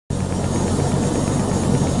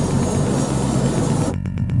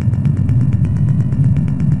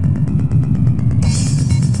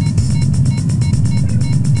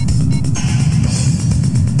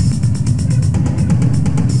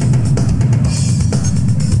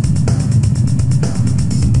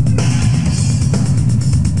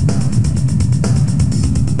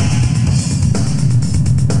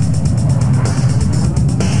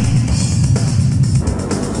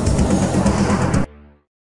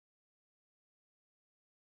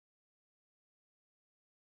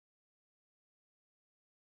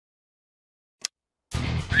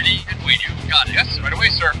got it. Yes, right away,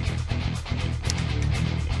 sir.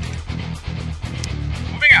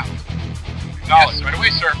 Moving out. Acknowledged. Yes, right away,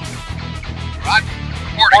 sir. Rod.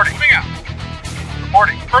 Reporting. Moving out.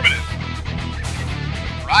 Reporting. Affirmative.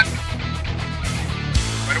 Rod.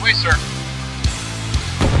 Right away, sir.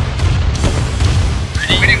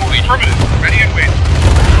 Ready. Waiting. Affirmative. Ready and waiting.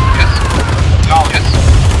 Yes. Acknowledged. Yes.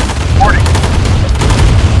 Reporting.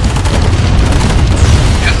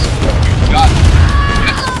 Yes. Got it.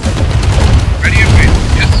 Yes. Ready and waiting.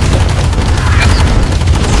 Yes. Yes.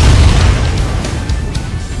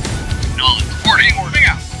 Acknowledged. Reporting. Moving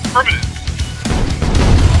out. Affirmative.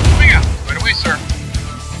 Moving out. Right away, sir.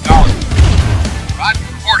 Acknowledged. Rod.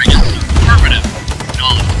 Reporting. Yes, sir. Affirmative.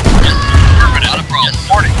 Acknowledged. Yes, sir. Affirmative. Not a problem. Yes,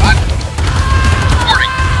 reporting. Rod.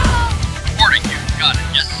 Reporting. Reporting. You got it.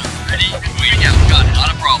 Yes, sir. Ready. Moving out. Got it. Not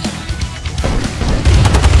a problem.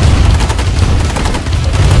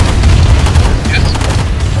 Yes.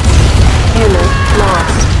 Unit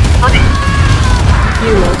lost. Affirmative.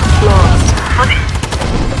 Unit lost. Affirmative.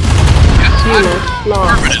 Yes, Rod. Unit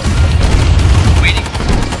lost. Affirmative. Waiting.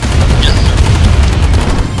 Yes, sir.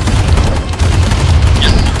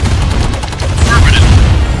 Yes, sir. Affirmative.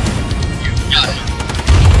 You got it.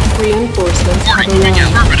 Reinforcements have Reporting. Moving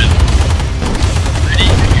out. arrived. Affirmative. Ready.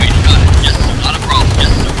 You got it. Yes, sir. Not a problem.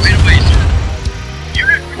 Yes, sir. Wait away, sir.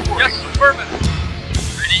 Unit reporting. Yes, sir. Affirmative.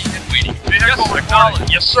 Ready and waiting. Vehicle acknowledged.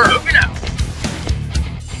 Yes, sir. Moving out.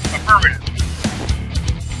 Affirmative.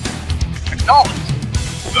 Acknowledged.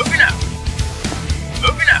 Moving out.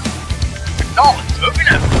 Moving out. Acknowledged. Moving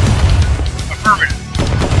out. Affirmative.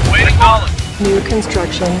 Waiting. Acknowledged. New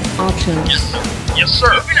construction options. Yes, sir. Yes,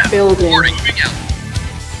 sir. Moving out. Building. Reporting. Moving out.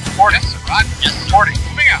 Reporting. Yes, sir. Rod. Yes, sir. Reporting.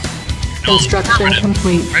 Moving out. Acknowledged. Construction Affirmative.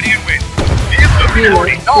 complete. Ready and waiting. Moving out.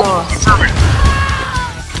 Unit Acknowledged. lost. Affirmative.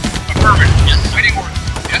 Affirmative. Yes, sir. Waiting order.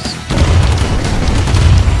 Yes, sir.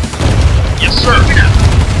 Yes, sir. Moving out.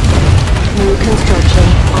 New construction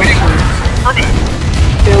Waiting order. options. Affirmative.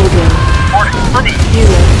 Building. Reporting. Affirmative. Unit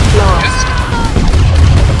Yes, lost. sir.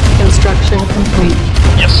 Construction complete.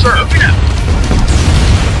 Yes, sir. Moving out.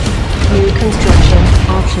 New construction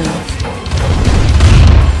options.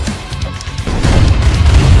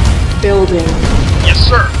 Building. Yes,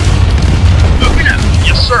 sir. Moving out.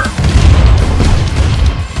 Yes, sir.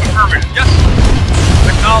 Affirmative. Yes, sir.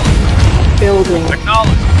 Acknowledged. Building.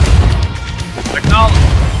 Acknowledged. Acknowledged.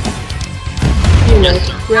 Unit Yes,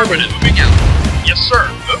 sir. ready. Affirmative. Moving out. Yes, sir.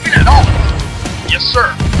 Moving out. Acknowledged. Yes, sir.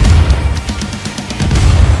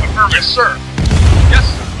 Affirmative. Yes, sir. Yes,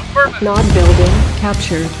 sir. Affirmative. Not building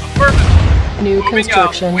captured. Affirmative. New Moving out.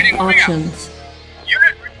 construction Moving out. options.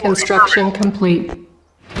 Unit reporting. Construction Affirmative. complete.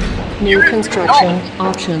 New Unit construction acknowledged.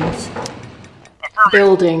 options. Affirmative.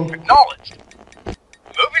 Building. Acknowledged.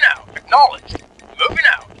 Moving out. Acknowledged. Moving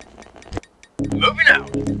out. Moving out.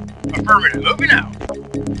 Affirmative. Moving out.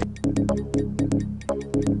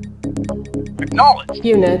 Acknowledged.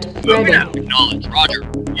 Unit Moving ready. out. Acknowledged. Roger.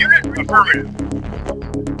 Unit affirmative.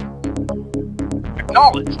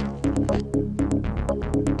 Acknowledged.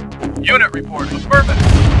 Unit reporting.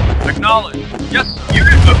 Affirmative. Acknowledged. Yes, sir.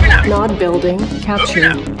 Unit moving out. Not building Moving captured.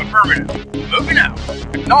 out. Affirmative. Moving out.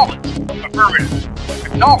 Acknowledged. Affirmative.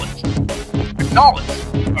 Acknowledged. Acknowledged.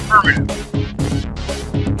 Affirmative.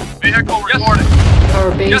 Vehicle reporting.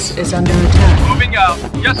 Our base Yes, sir. is under attack. Moving out.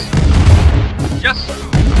 Yes, sir. Yes, sir.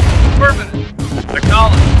 Affirmative.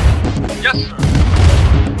 Acknowledged. Yes, sir.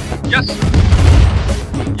 Yes, sir.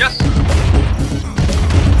 Yes, sir.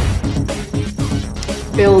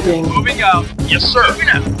 Building. Moving out. Yes, sir. Moving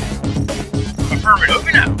out. Affirmative.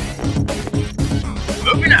 Moving out.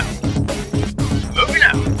 Moving out. Moving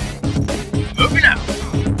out. Moving out.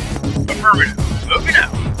 Affirmative. Moving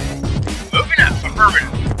out. Moving out.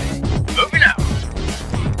 Affirmative. Moving out.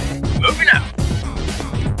 Moving out.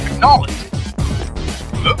 Acknowledged.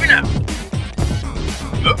 Moving out.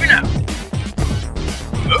 Moving out.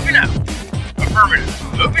 Moving out. Affirmative.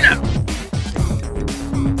 Moving out.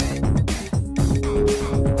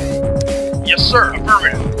 Yes, sir.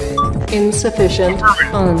 Affirmative. Insufficient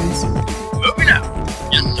Affirmative. funds. Moving out.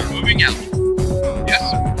 Yes, sir. Moving out. Yes,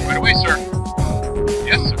 sir. Right away, sir.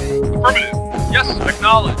 Yes, sir. Affirmative. Yes, sir.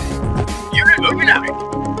 Acknowledged. Unit moving out.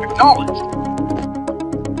 Acknowledged.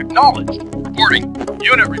 Acknowledged. Reporting.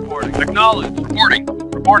 Unit reporting. Acknowledged. Reporting.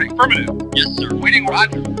 Reporting. Affirmative. Yes, sir. Waiting.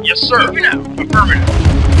 Roger. Yes, sir. Moving out. Affirmative.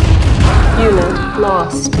 Unit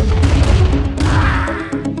lost.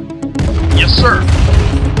 Yes, sir.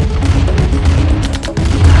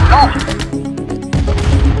 Acknowledged.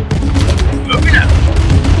 Moving out.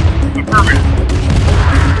 Affirmative.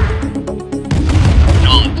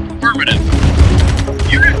 Acknowledged. Affirmative.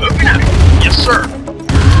 Unit moving out. Yes, sir.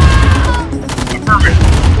 Affirmative.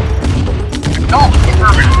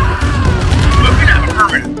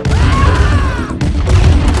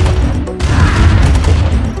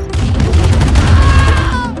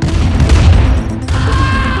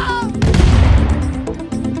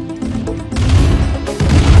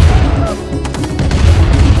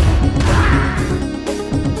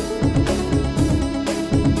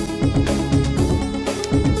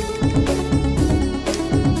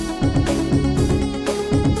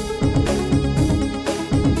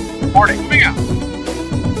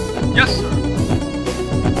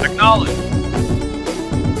 Acknowledged.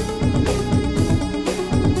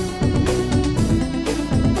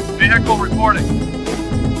 Vehicle reporting.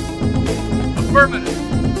 Affirmative.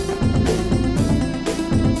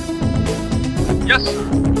 Yes,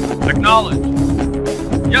 sir. Acknowledged.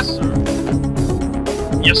 Yes, sir.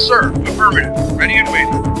 Yes, sir. Affirmative. Ready and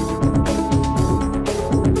waiting.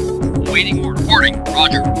 Waiting or reporting.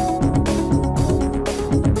 Roger.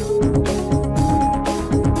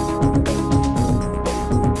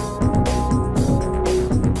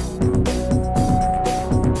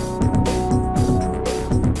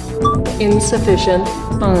 Insufficient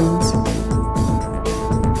funds.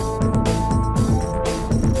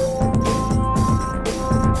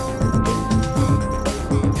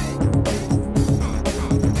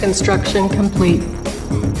 Construction complete.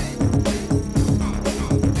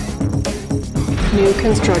 New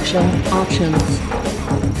construction options.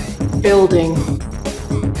 Building.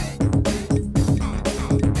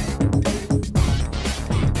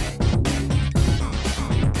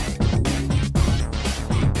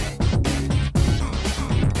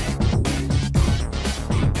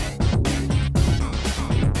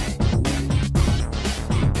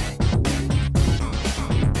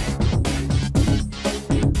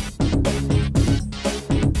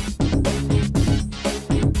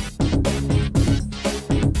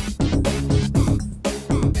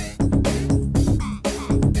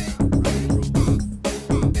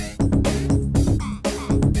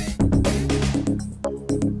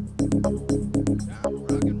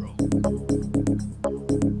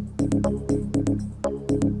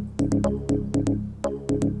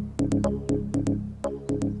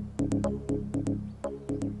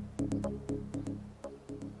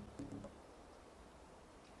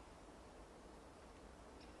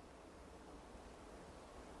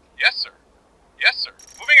 Yes, sir. Yes, sir.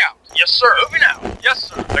 Moving out. Yes, sir. Moving out. Yes,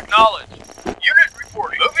 sir. Acknowledged. Unit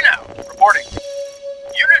reporting. Moving out. Reporting.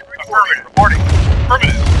 Unit reporting. Reporting.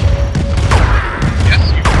 Affirmative. Yes,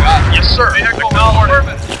 you got it. Yes, sir. Vehicle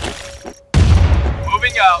affirmative.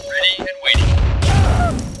 Moving out. Ready and waiting.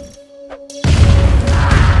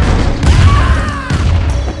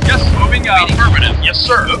 Yes, moving out. Waiting. Affirmative. Yes,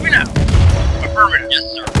 sir. Moving out. Affirmative. Yes,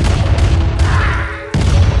 sir.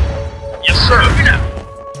 Yes, sir. Moving out.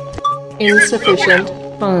 Insufficient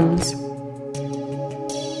funds.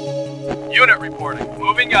 Unit reporting.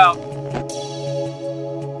 Moving out.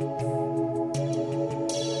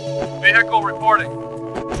 Vehicle reporting.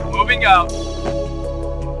 Moving out.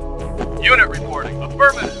 Unit reporting.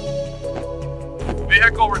 Affirmative.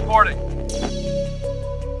 Vehicle reporting.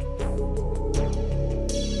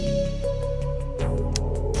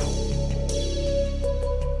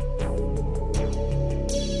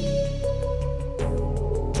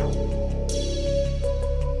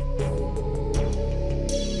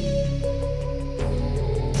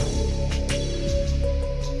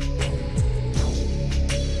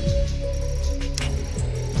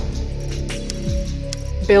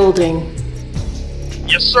 Building.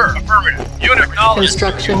 Yes, sir. Affirmative. Unit acknowledged.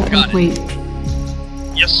 Construction Got complete. it.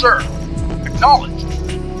 Yes, sir. Acknowledged.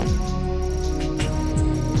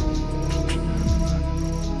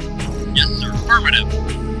 Yes, sir. Affirmative.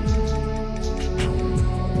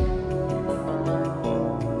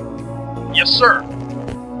 Yes, sir.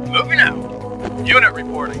 Moving out. Unit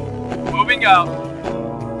reporting. Moving out.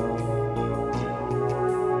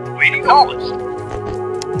 Waiting. Acknowledged.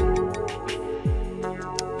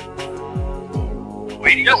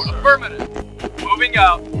 Waiting. Yes, order. Affirmative. Moving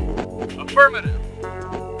out. Affirmative.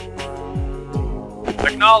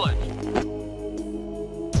 Acknowledged.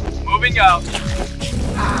 Moving out.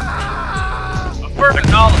 Affirmative.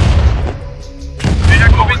 Acknowledged.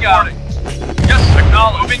 Vehicle moving out. Yes,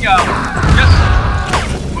 acknowledged. Moving out. Yes,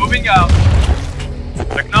 sir. Moving out.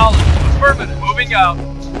 Acknowledged. Affirmative. Moving out.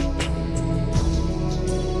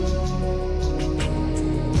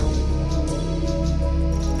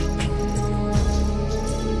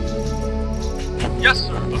 Yes,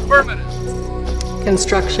 sir. Affirmative.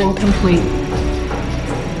 Construction complete.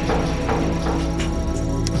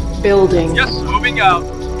 Building. Yes, moving out.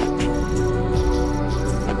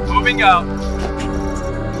 Moving out.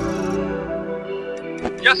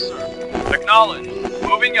 Yes, sir. Acknowledged.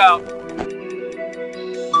 Moving out.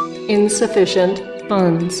 Insufficient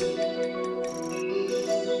funds.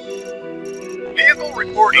 Vehicle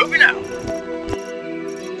reporting. Moving out.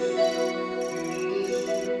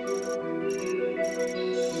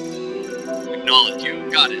 Acknowledge you.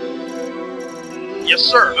 Got it. Yes,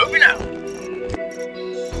 sir. Moving out.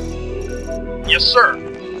 Yes, sir.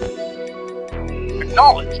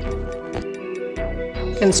 Acknowledged.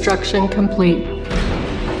 Construction complete.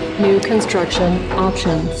 New construction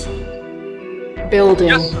options. Building.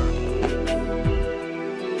 Yes, sir.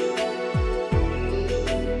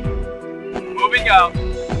 Moving out.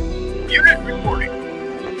 Unit reporting.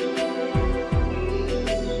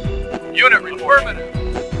 Unit reporting. Affirmative.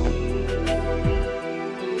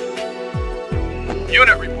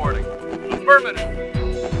 Unit reporting. Affirmative.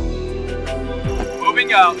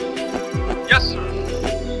 Moving out. Yes, sir.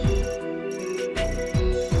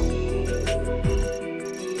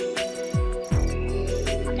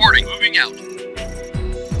 Reporting. Moving out.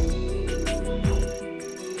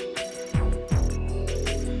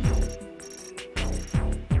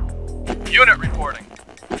 Unit reporting.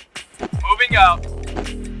 Moving out.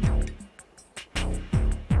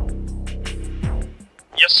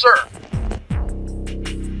 Yes, sir.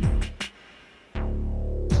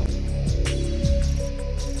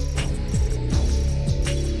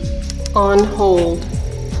 On hold.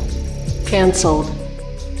 Cancelled.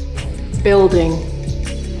 Building.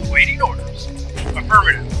 Awaiting orders.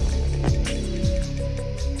 Affirmative.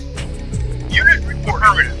 Unit report.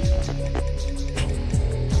 Affirmative.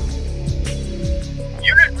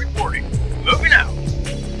 Unit reporting. Moving out.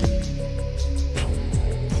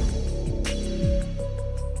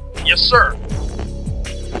 Yes, sir.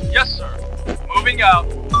 Yes, sir. Moving out.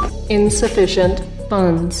 Insufficient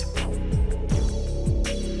funds.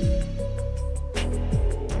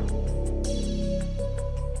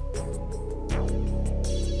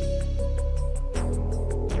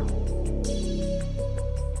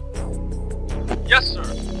 Yes, sir.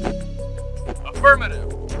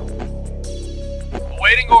 Affirmative.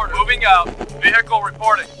 Awaiting order. Moving out. Vehicle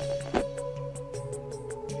reporting.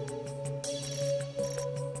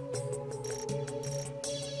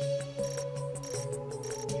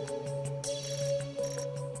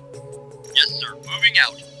 Yes, sir. Moving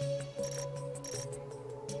out.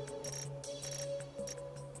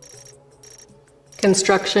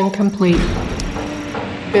 Construction complete.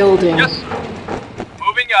 Building. Yes, sir.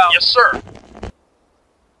 Moving out. Yes, sir.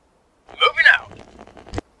 Moving out.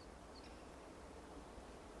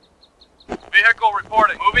 Vehicle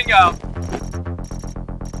reporting. Moving out.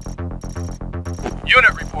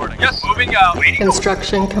 Unit reporting. Yes, moving out. Waiting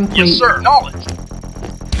Construction order. complete. Yes, sir. Knowledge.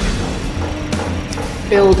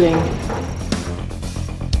 Building.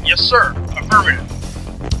 Yes, sir. Affirmative.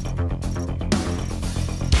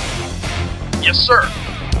 Yes, sir.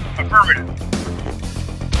 Affirmative.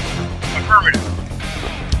 Affirmative.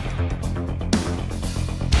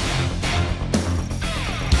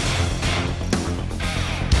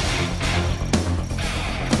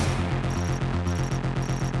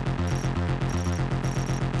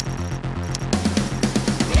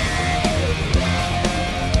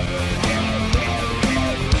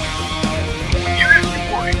 Unit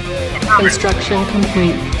reporting. Affirmative. Construction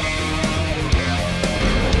complete.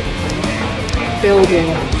 Building.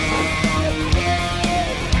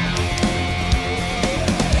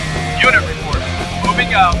 Unit reporting.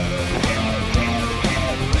 Moving out.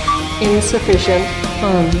 Insufficient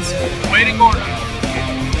funds. Waiting order.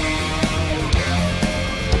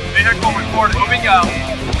 Vehicle reporting. Moving out.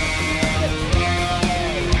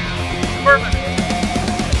 Affirmative.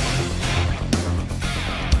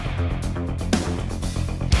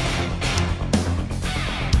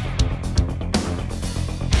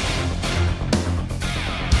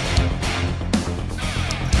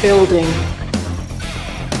 Building.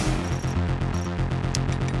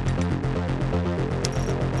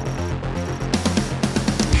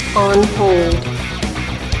 On hold.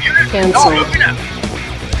 Unit Cancel. moving out.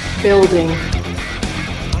 Building.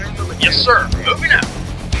 Yes, sir. Moving out.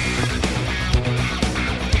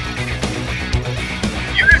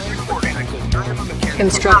 Unit reporting.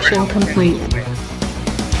 Construction complete.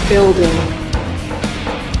 Building.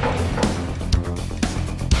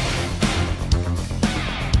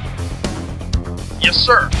 Yes,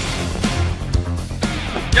 sir.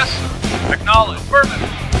 Yes, sir. Acknowledge. Affirmative.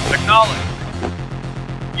 Acknowledge.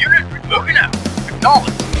 Unit moving out.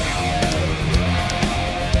 Acknowledge.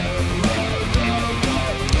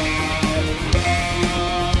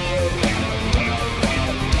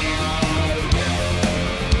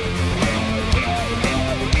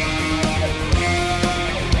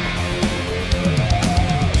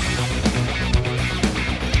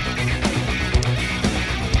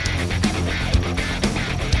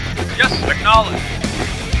 Yes, acknowledge.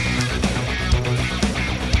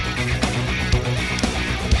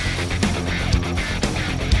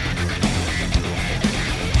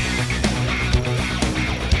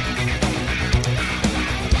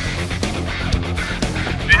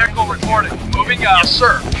 Vehicle reporting. Moving out. Yes,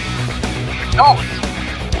 sir. Acknowledge.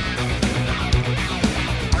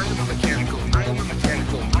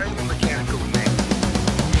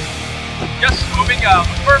 Yes, moving out.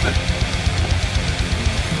 Affirmative.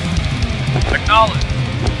 Acknowledge.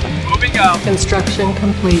 Moving moving out. Construction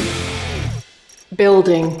complete.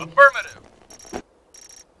 Building. Affirmative.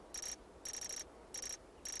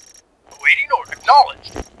 Awaiting order.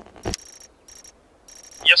 Acknowledged.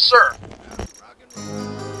 Yes, sir.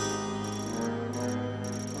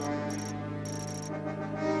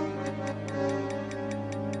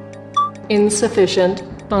 Insufficient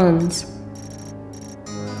funds.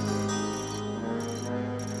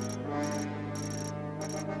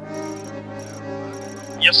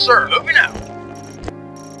 Yes, sir. Moving out.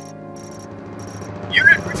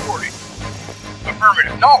 Unit reporting.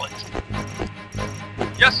 Affirmative. Acknowledged.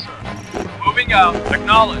 Yes, sir. Moving out.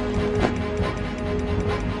 Acknowledged.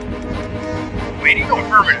 Waiting.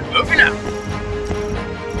 Affirmative. Moving out.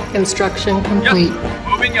 Construction Yes, complete. sir.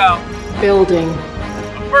 Moving out. Building.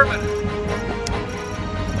 Affirmative.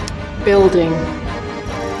 Building.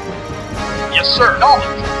 Yes, sir.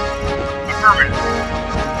 Acknowledged. Affirmative.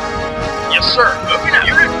 Yes, sir. Moving out.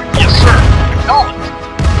 Unit. Yes, sir. Acknowledged.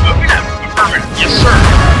 Moving out. Affirmative. Yes, sir.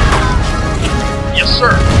 Yes,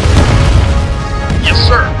 sir. Yes,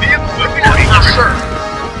 sir. Vehicle moving out. Yes, sir.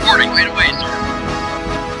 Reporting. Wait away, sir.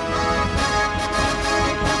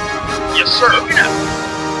 Yes, sir. Moving out.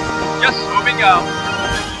 Yes, moving out.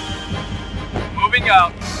 Moving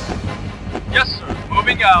out. Yes, sir.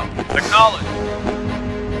 Moving out. Acknowledged.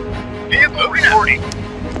 Vehicle reporting.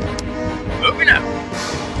 Moving out.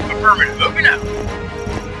 Affirmative. Moving out.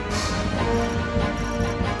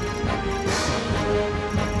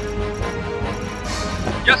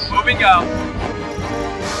 Yes, moving out.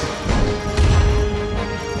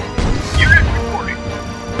 Unit reporting.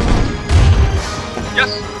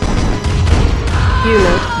 Yes, sir.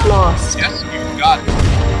 Unit lost. Yes, sir. You got it.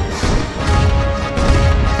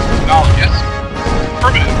 Acknowledge. Yes, sir.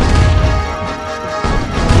 Affirmative.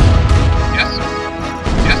 Yes, sir.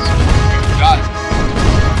 Yes, sir. You got it.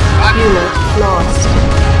 Unit lost.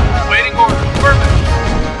 Waiting order. Affirmative.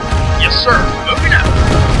 Yes, sir. Moving out.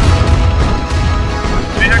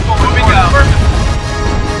 Vehicle moving out.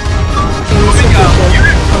 Moving out.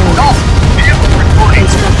 Unit. Insufficient No. funds. Vehicle reporting.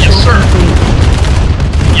 Construction Yes, sir. complete.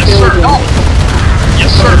 Yes, sir. Building. No.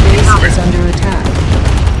 Yes, sir. Our base is Affirmative. under attack.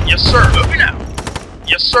 Yes, sir. Moving out.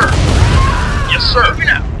 Yes, sir. Yes, sir. Moving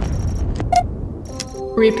out.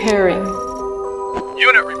 Repairing.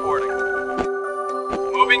 Unit reporting.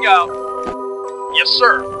 Moving out. Yes,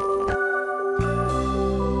 sir.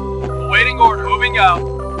 Awaiting order. Moving out.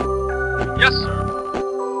 Yes, sir.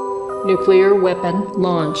 Nuclear weapon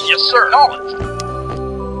launched. Yes, sir. Acknowledged.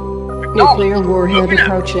 Nuclear warhead Moving out.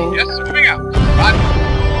 approaching. Yes, sir. Moving out. Roger.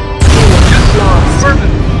 Unit Yes, sir. lost.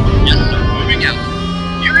 Affirmative. Yes, sir. Moving out.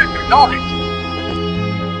 Unit acknowledged.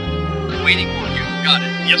 Waiting for you. Got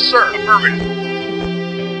it. Yes, sir. Affirmative.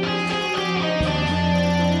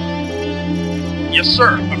 Yes, sir.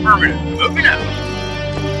 Affirmative. Moving out.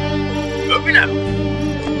 Moving out.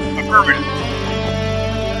 Affirmative.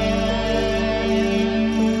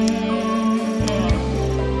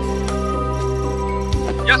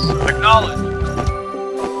 Yes, sir. Acknowledged.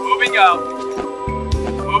 Moving out.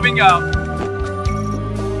 Moving out.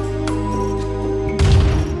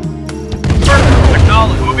 Affirmative.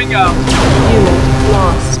 Acknowledged. Moving out. Unit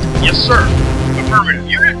lost. Yes, sir. Affirmative.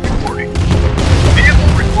 Unit reporting.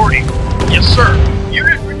 Vehicle reporting. Yes, sir.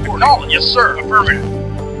 Unit reporting. Acknowledged. Yes, sir. Affirmative.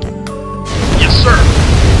 Yes, sir.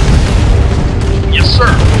 Yes,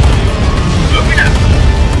 sir. Moving out.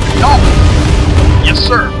 Acknowledged. Yes,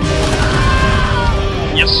 sir.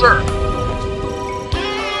 Yes, sir.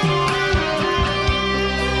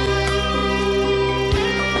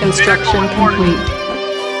 Construction Vehicle reporting. complete.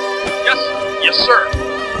 Yes, sir. Yes, sir.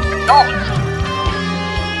 Acknowledged.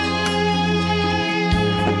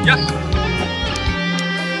 Yes, sir.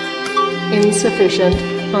 Insufficient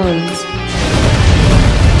funds.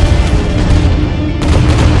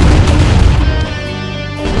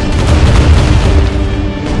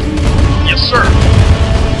 Yes, sir.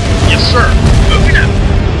 Yes, sir. Moving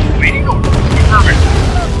out. Waiting order.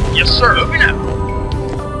 Affirmative. Yes, sir. Moving out.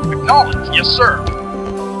 Acknowledged. Yes, sir.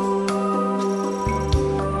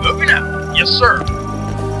 Moving out. Yes, sir.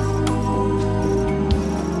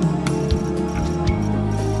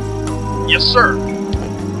 Yes, sir.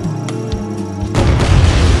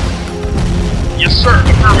 Yes, sir.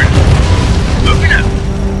 Affirmative. Moving out.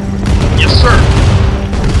 Yes, sir.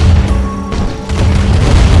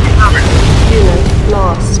 Affirmative. Unit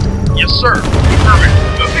lost. Yes, sir. Affirmative.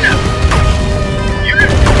 Moving out.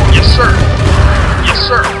 Unit. Yes, sir. Yes,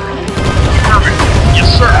 sir. Affirmative. Yes,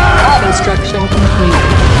 sir. Construction complete.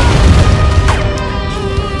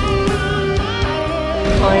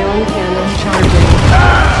 Ion cannon charging.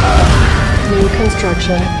 New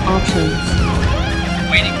construction options.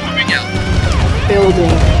 Waiting. Moving out.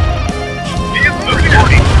 Building.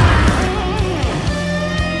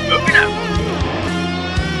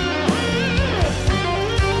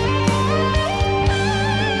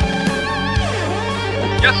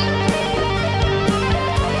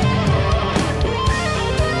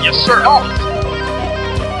 Yes, sir. Acknowledged.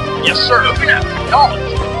 Yes, sir. Moving out.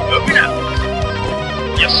 Acknowledged. Moving out.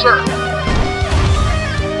 Yes, sir.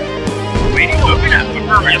 Waiting. Moving out.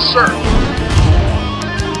 Affirmative. Yes, sir.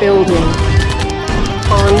 Building.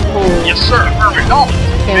 On hold. Yes, sir. Affirmative. Acknowledged.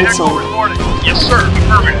 Cancel. Vehicle reporting. Yes, sir.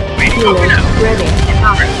 Affirmative. Waiting. Moving Unit out. ready.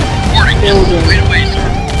 Affirmative. Reporting. Yes. Building. Wait away, sir.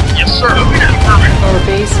 Yes, sir. Moving out. Affirmative. Our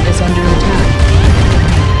base is under attack.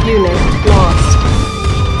 Unit lost.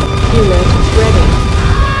 Unit ready.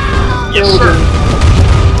 Yes, Building.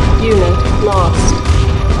 sir. Unit lost.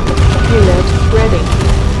 Unit ready.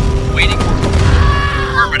 Waiting.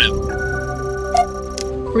 Affirmative.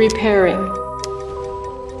 Repairing.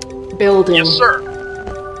 Building. Yes, sir.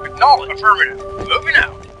 Acknowledged. Affirmative. Moving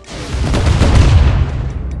out.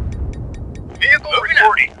 Vehicle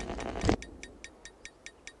reporting.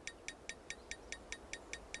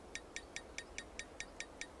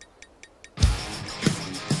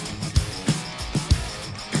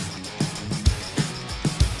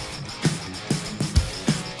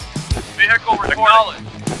 Vehicle reporting. Acknowledged.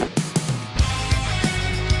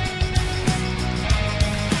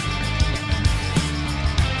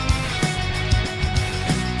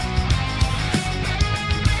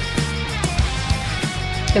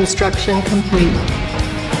 Construction complete.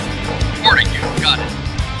 Reporting you. Got it.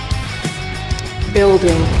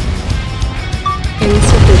 Building.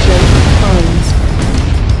 Insufficient funds.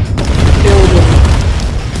 Building.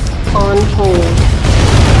 On hold.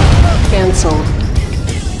 Cancel.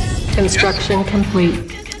 Construction complete.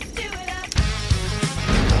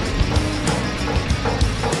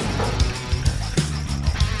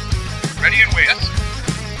 Ready and wait. Yes.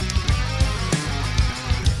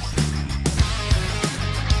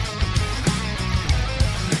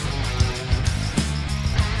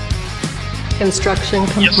 Construction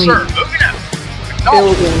complete. Yes, sir. Moving out.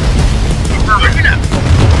 Acknowledged. Building. Affirmative. Moving out.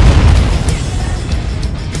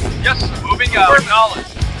 Yes, sir. Moving out.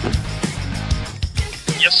 Acknowledged.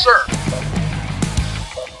 Yes, sir.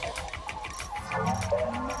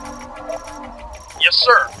 Yes,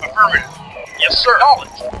 sir. Affirmative. Yes, sir.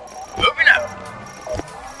 Acknowledged. Moving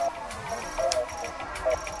out.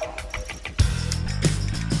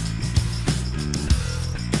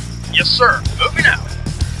 Yes, sir. Moving out.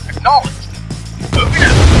 Acknowledged. Moving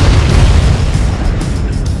out.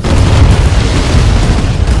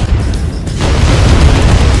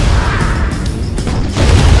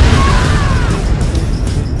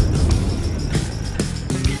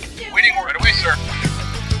 Waiting right away, sir.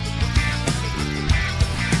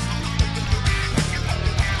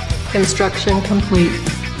 Construction complete.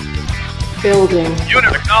 Building.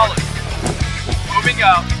 Unit acknowledged. Moving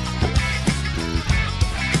out.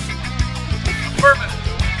 Affirmative.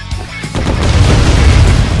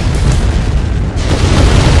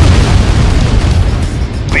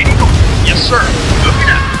 Waiting. Yes, sir. Moving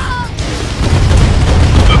out.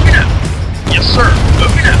 Moving out. Yes, sir.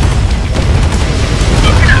 Moving out.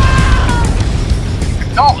 Moving out.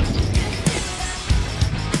 Acknowledged.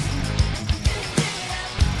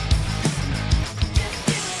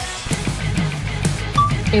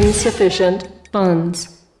 Insufficient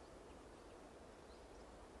funds.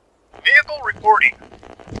 Vehicle reporting.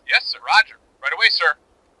 Yes, sir. Roger. Right away, sir.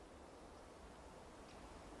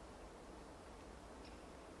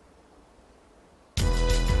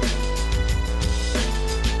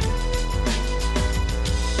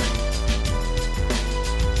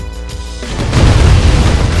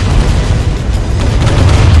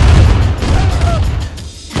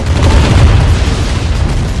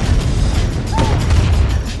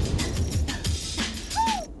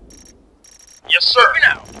 Yes, sir. Moving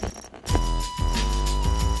out.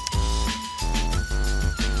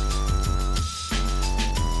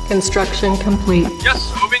 Construction complete.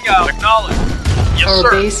 Yes, moving out. Acknowledged. Yes, Our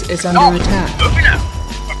sir. base is under Acknowledged. attack. Moving out.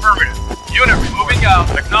 Affirmative. Unit moving out.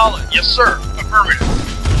 Acknowledged. Yes, sir. Affirmative.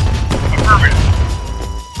 Affirmative.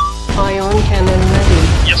 Ion cannon ready.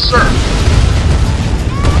 Yes, sir.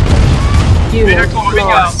 Unit Vehicle moving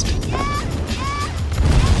lost.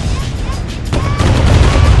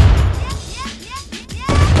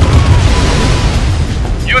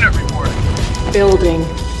 Unit reporting. Building.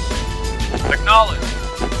 Acknowledged.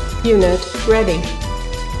 Unit ready.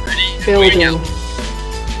 Ready. Building. Moving out.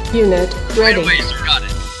 Unit Right ready. away, sir. Got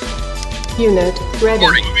it. Unit ready.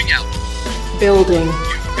 Reporting. Moving out. Building.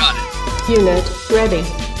 You got it. Unit ready.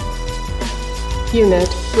 Unit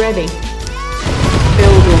ready.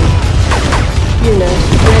 Building. Unit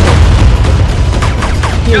ready.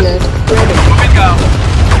 Unit ready. Moving out.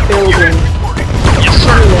 Building. Unit reporting. Yes,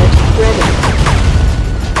 sir. Unit ready.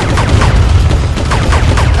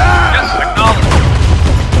 Yes, acknowledged.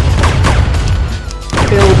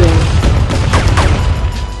 Building.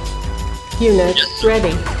 Unit Yes, sir. ready.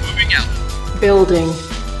 Moving out. Building.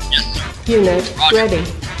 Yes, sir. Unit Roger. ready.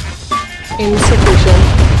 Insufficient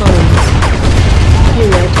funds.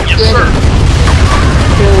 Unit Yes, ready. sir.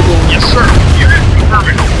 Building. Yes, sir. Unit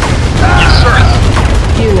affirmative. Yes, sir.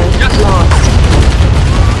 Unit Yes. lost.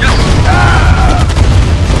 Yes.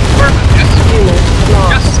 Affirmative. Yes. Unit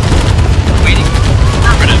lost. Waiting.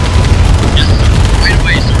 Affirmative. Yes, sir. Right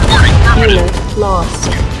away, sir. Reporting. Affirmative. Unit lost.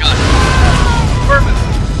 Got it. Affirmative.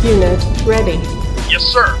 Unit ready. Yes,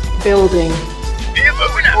 sir. Building. Vehicle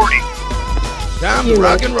reporting. Time to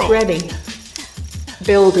rock and Unit roll. ready.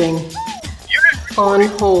 Building. Unit On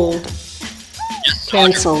reporting. hold. Yes, sir.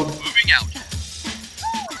 Cancelled. Moving out.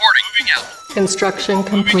 Reporting. Moving out. Construction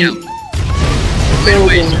Moving complete. out. Right away,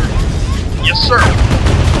 Building. sir. Yes, sir.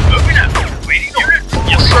 Moving out. Waiting. Unit.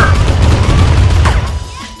 Yes, sir.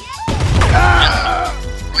 Yes, sir.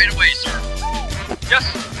 Right away, sir. Yes,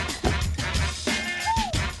 sir.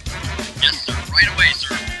 Yes, sir. Right away,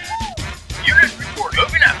 sir. Unit reporting.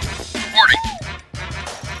 Moving out. Reporting.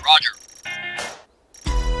 Roger.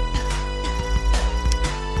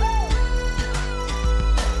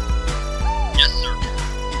 Yes, sir.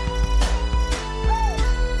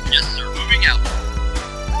 Yes, sir. Moving out.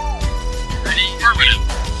 Ready? Affirmative.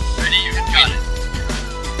 Ready? You got it.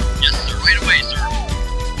 Yes, sir. Right away, sir.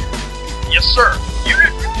 Yes, sir.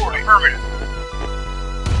 Unit reporting. Affirmative.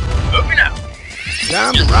 Moving out.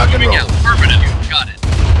 Time Yes, to sir. rock and Moving roll. out. Affirmative. You got it.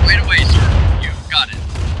 Right away, sir. You got it.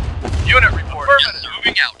 Unit report. Affirmative. Yes, sir.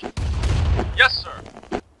 Moving out. Yes, sir.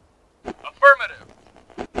 Affirmative.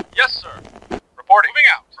 Yes, sir. Reporting. Moving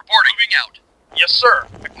out. Reporting. Moving out. Yes, sir.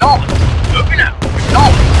 Acknowledged. Moving out.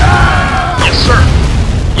 Acknowledged. Yes, sir.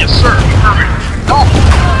 Yes, sir. Affirmative. Acknowledged.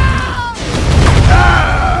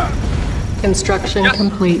 Construction Yes.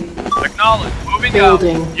 complete. Acknowledged. Moving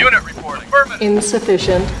Building. out. Unit reporting. Affirmative.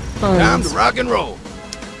 Insufficient Time to funds. rock and roll.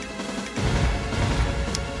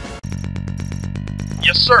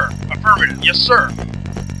 Yes, sir. Affirmative. Yes, sir.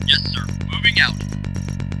 Yes, sir. Moving out.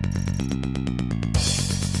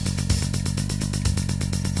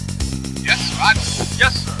 Yes, sir.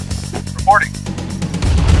 Yes, sir. Reporting.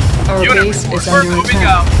 Our Unit base report. is under Moving attack.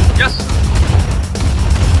 out. Yes, sir.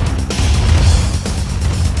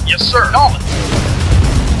 Yes, sir. Acknowledged.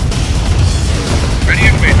 Ready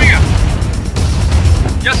and moving out.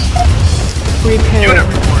 Yes, sir. Repair. Unit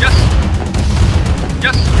report. Yes, sir.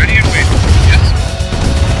 Yes, sir. Ready and waiting. Yes, sir.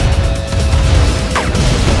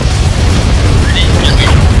 Ready. Yes,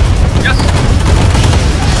 sir. Yes, sir.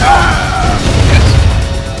 Yes, sir.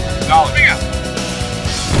 Acknowledged. Moving out.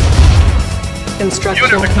 Construction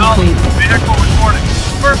Unit complete. acknowledged. Vehicle reporting.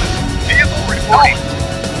 Affirmative. Vehicle reporting.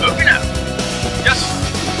 Moving out. Yes, sir.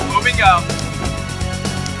 Moving out.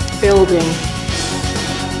 Building.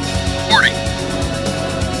 Reporting.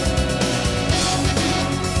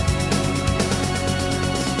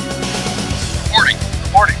 Reporting.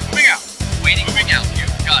 Reporting. Moving out. Waiting. Moving out. You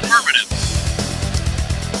got it. Affirmative.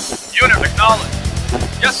 Unit acknowledged.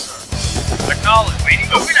 Yes, sir. Acknowledged. Waiting.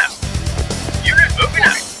 Moving out. Unit moving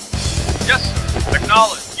out. Yes, sir.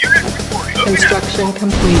 Acknowledged. Unit reporting. Moving out. Construction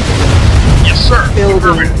complete. Yes, sir. Building.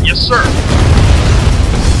 Affirmative. Yes, sir.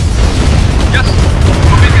 Yes, sir.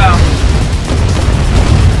 Moving out.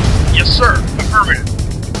 Yes, sir. Affirmative.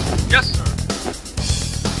 Yes, sir.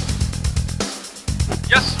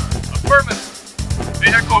 Yes, sir. Affirmative.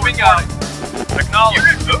 Vehicle moving out. Acknowledged.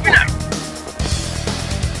 Unit moving out.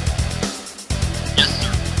 Yes,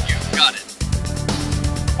 sir. You got it.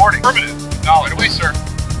 Reporting. Affirmative. Acknowledged. Right away, sir.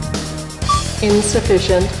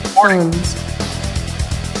 Insufficient Reporting. funds.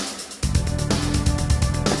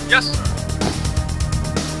 Yes, sir.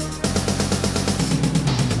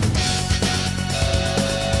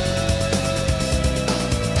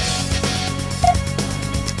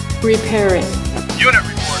 Repairing. Unit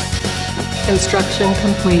reporting. Construction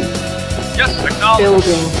complete. Yes, acknowledged.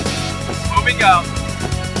 Building. Moving out.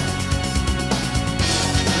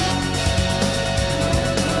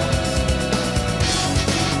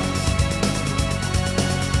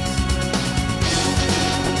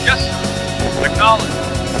 Yes, sir. Acknowledged.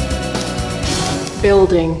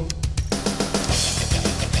 Building.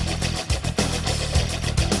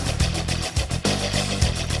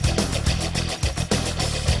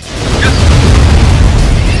 Yes, sir.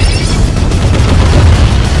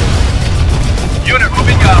 Unit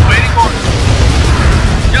moving out. Waiting orders.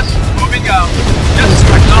 Yes, sir. Moving out. Yes, sir.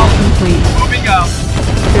 Construction Acknowledged. complete. Moving out.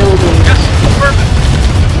 Building. Yes, sir. Affirmative.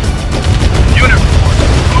 Unit report.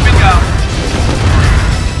 Moving out.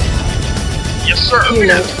 Yes, sir. Moving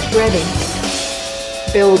Unit out. ready.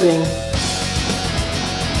 Building.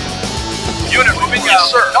 Unit moving out.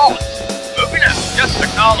 Yes, sir. Acknowledged. Moving out. Yes,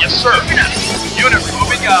 acknowledged. Yes, sir. Moving out. Unit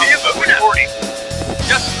moving out. Vehicle reporting.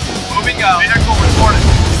 Yes, sir. Moving out. Vehicle reporting.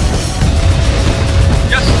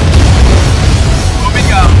 Yes, sir. Moving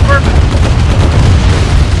out. Affirmative.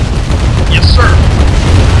 Yes, sir.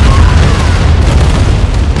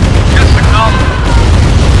 Yes, acknowledged.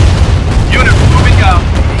 Unit moving out.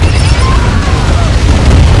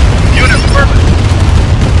 Unit affirmative.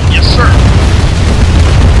 Yes, sir.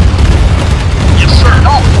 Yes, sir.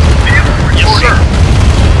 Vehicle reporting. Yes, sir.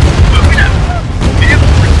 Moving out.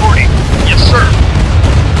 Vehicle reporting. Yes, sir.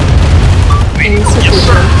 Waiting. Yes,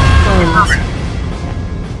 sir. Affirmative.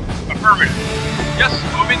 Affirmative. Yes,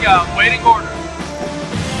 moving out. Waiting order.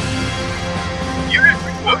 Unit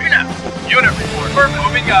moving out. Unit report.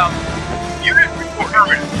 Moving out. Unit report.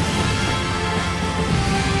 Affirmative.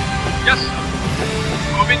 Yes, sir.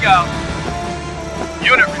 Moving out.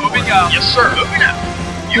 Unit moving out. Yes, sir. Moving out.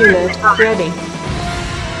 Unit ready.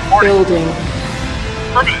 Building.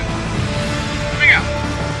 Affirmative. Moving out.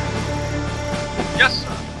 Yes,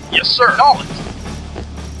 sir. Yes, sir. Acknowledged.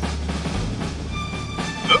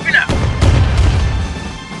 Moving out.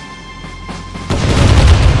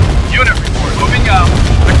 Unit report. Moving out.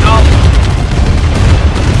 Acknowledged.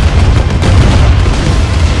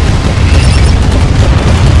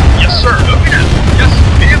 Yes, sir. Moving out. Yes,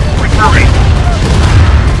 vehicle reporting.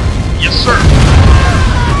 Yes, sir.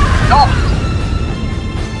 Acknowledged.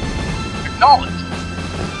 Acknowledged.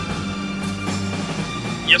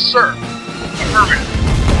 Yes, sir. Affirmative.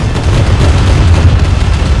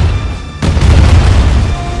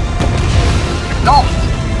 Acknowledged.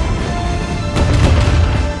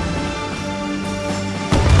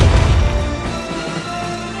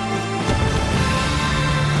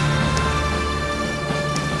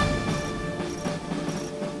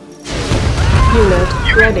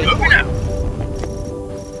 Unit ready. Moving out.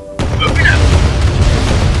 Moving out.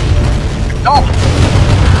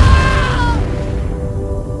 Acknowledged.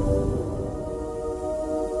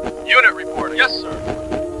 Unit reporting. Yes,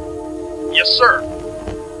 sir. Yes, sir.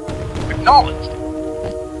 Acknowledged.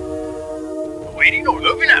 Awaiting order.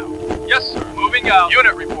 Moving out. Yes, sir. Moving out.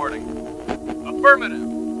 Unit reporting. Affirmative.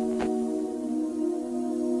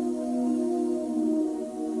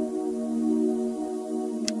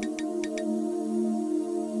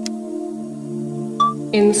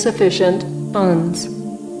 Insufficient funds.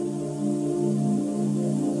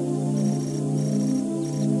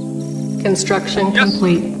 Construction Yes,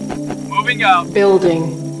 complete. Moving out. Building.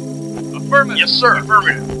 Affirmative. Yes, sir.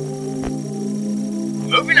 Affirmative.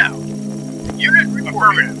 Moving out. Unit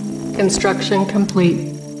affirmative. Construction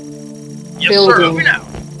complete. Yes, Building. sir. Moving out.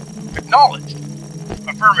 Acknowledged.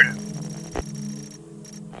 Affirmative.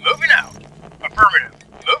 Moving out. Affirmative.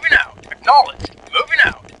 Moving out. Acknowledged. Moving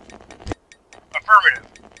out. Affirmative.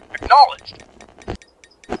 Acknowledged.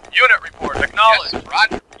 Unit report. Acknowledged. Yes,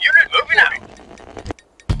 Roger. Unit moving out.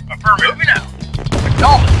 Affirmative. Moving out.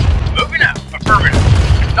 Acknowledged. Moving out. Affirmative.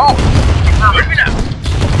 Acknowledged. Affirmative. Moving out.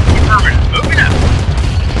 Affirmative. Moving out.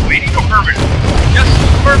 Waiting. Affirmative. Yes,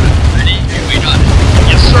 affirmative. Ready to wait on it.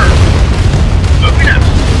 Yes, sir. Moving out.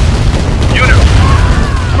 Unit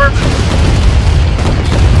affirmative.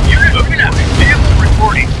 Unit moving out. Vehicle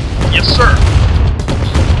reporting. Yes, sir.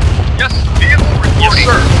 Yes, vehicle reporting. Yes,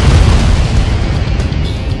 sir.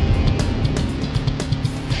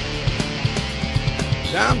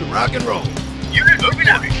 Time to rock and roll. Unit moving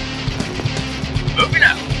out. Moving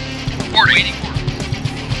out. Reporting. Waiting order.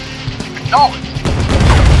 Acknowledged.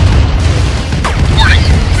 Reporting.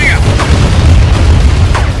 Moving out.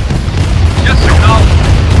 Yes, acknowledged.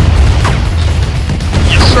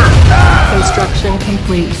 Yes, sir. Construction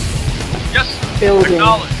complete. Yes, sir. Building.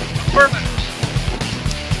 Acknowledged. Affirmative.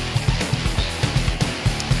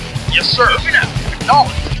 Yes, sir. Moving out.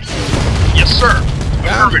 Acknowledged. Yes, sir.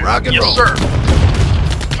 Time to rock and Yes, roll. sir.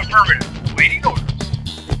 Affirmative. Waiting orders.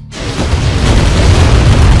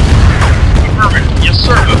 Affirmative. Yes,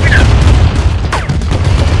 sir. Moving out.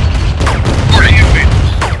 Reporting in wait.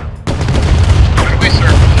 Right away,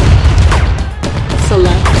 sir.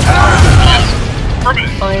 Select. Yes, sir.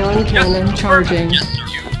 Affirmative. Ion cannon Yes, charging. Yes, sir.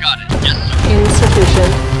 You got it. Yes, sir.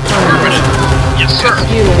 Insufficient Affirmative. funds. Yes, sir.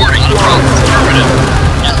 Unit Reporting on the lost. front. Affirmative.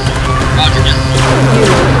 Yes, sir. Roger. Yes, sir.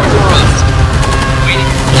 Unit lost. Waiting.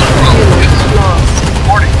 On the front. Yes, Unit sir. lost.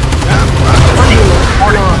 Reporting. Time to rock and roll. Unit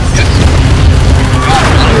Reporting. lost. Yes, sir. Got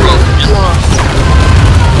it. On the front. Unit Yes, sir. lost.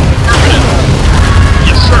 Affirmative.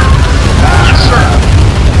 Yes, sir. Yes, sir.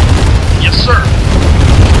 Yes, sir.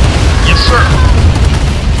 Yes, sir.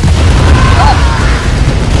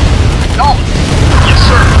 Acknowledged. Yes,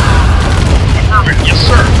 sir. Affirmative. Yes,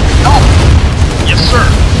 sir. Acknowledged. Yes, sir.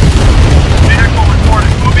 Vehicle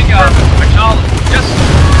reporting. Moving out. Acknowledged. Yes, sir.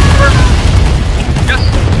 Affirmative.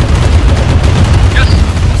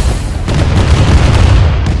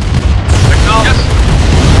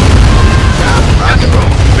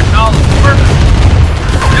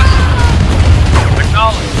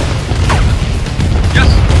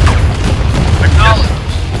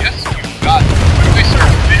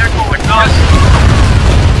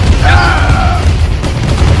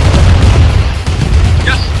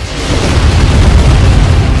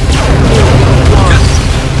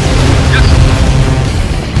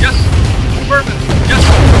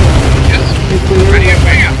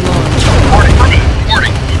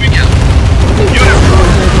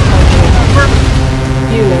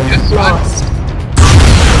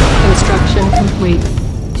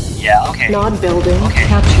 Yeah, okay. Nod building Okay.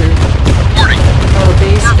 captured. Reporting. Our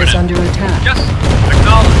base is Affirmative. under attack. Yes.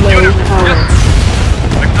 Acknowledged. Low Unit. power. Yes.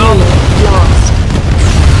 Acknowledged. Unit lost.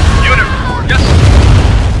 Unit report. Yes.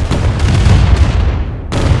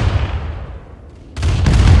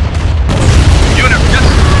 Unit. Yes.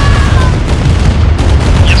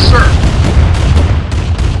 Yes, sir.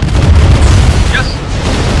 Yes.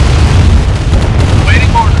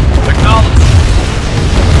 Waiting order. Acknowledged.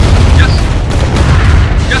 Yes.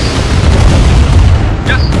 Yes.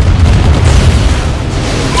 Yes.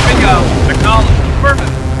 Moving out. Acknowledged.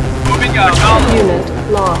 Affirmative. Moving out. Acknowledged. Unit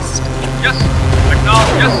lost. Yes.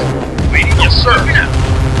 Acknowledged. Yes. Waiting. Yes, sir.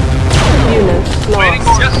 Unit Waiting.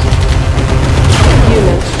 lost. Yes.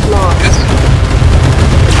 Unit lost. Yes.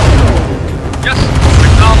 Yes.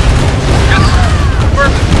 Acknowledged. Yes.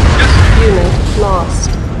 Affirmative. Yes. Unit lost.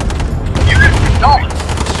 Unit acknowledged.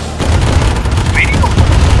 Waiting.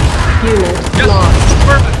 Unit Yes. lost.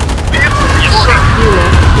 Affirmative. Vehicle. Yes, sir.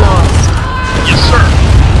 Unit lost. Yes, sir.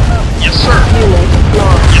 Yes, sir. Unit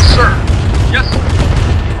lost. Yes, sir. Yes.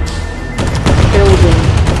 Building.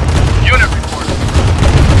 Unit report.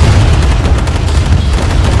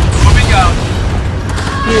 Moving out.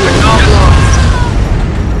 Unit Yes. lost.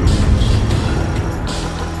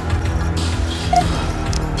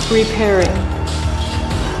 Repairing.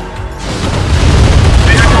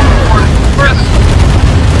 Vehicle reporting. Yes.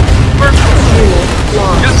 Affirmative. Unit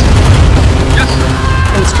lost. Yes. Yes.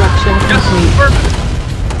 Construction Yes. complete. Affirmative.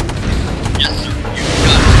 Yes, sir. You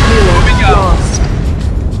got it. Unit Moving out. lost.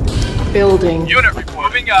 Building. Unit report.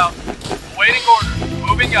 Moving out. Awaiting order.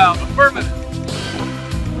 Moving out. Affirmative.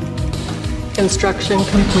 Construction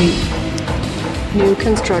complete. New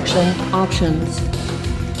construction options.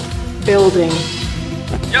 Building.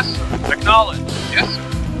 Yes, sir. Acknowledged. Yes, sir.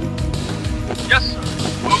 Yes, sir.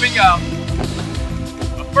 Moving out.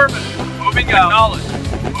 Affirmative. Moving out. Acknowledged.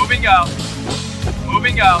 Moving out.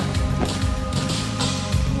 Moving out.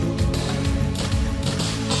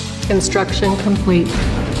 Construction complete.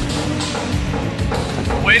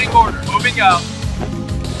 Awaiting order. Moving out.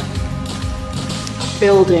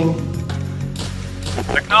 Building.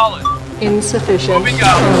 Acknowledged. Insufficient Moving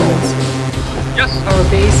out. funds. Yes, sir. Our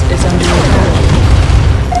base is under attack.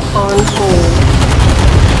 On hold.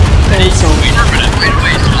 Cancel. Affirmative. Right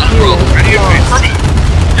away. Unit Ready to lost. affirmative.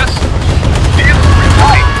 Yes, sir. Vehicle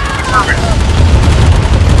required. Affirmative.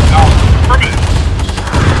 Acknowledged. Affirmative.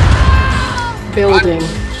 Building.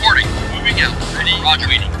 Reporting. Moving out. Ready. Roger.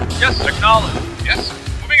 Waiting. Yes, acknowledged. Yes, sir.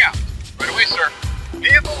 Moving out. Right away, sir.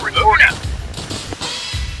 Vehicle reporting. Out.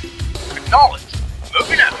 Acknowledged.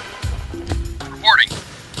 Moving out. Reporting.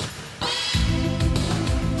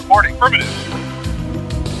 Reporting. Affirmative.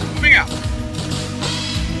 Moving out.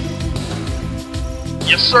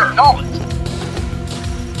 Yes, sir. Acknowledged.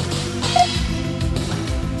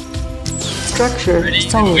 Structure Ready.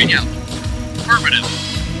 sold. Moving out. Affirmative.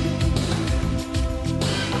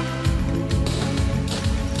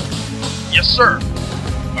 Yes, sir.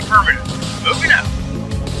 Affirmative. Moving out.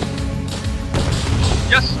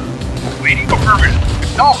 Yes, sir. Waiting. Affirmative.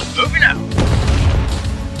 Acknowledged. Moving out.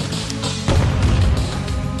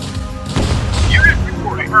 Unit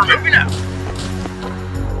reporting. Moving out.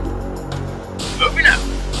 Moving out.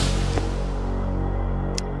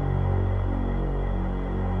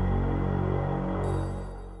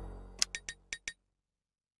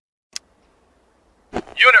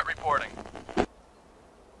 Unit reporting.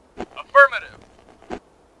 Affirmative.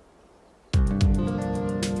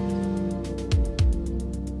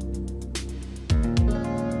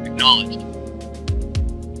 Acknowledged.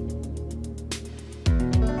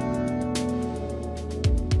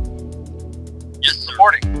 Yes, sir.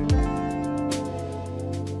 Reporting.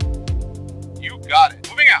 You got it.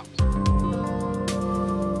 Moving out.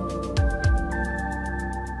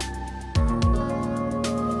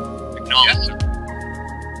 Acknowledged. Yes, sir.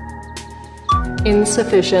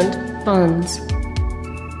 Insufficient funds.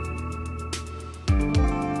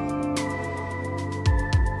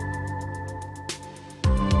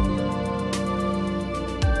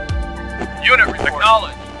 Unit report.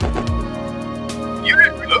 Acknowledged.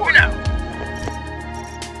 Unit moving out.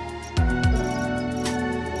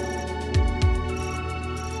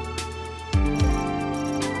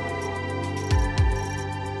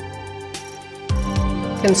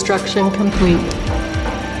 Construction complete.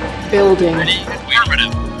 Building. Ready.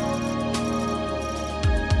 Affirmative.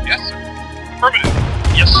 Yes, sir. Affirmative.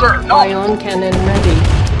 Yes, sir. No. Ion cannon ready.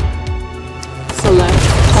 Select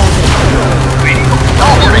target. Waiting. No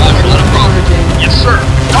worries. Not a problem. Charging. Yes, sir.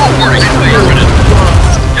 No worries. Affirmative.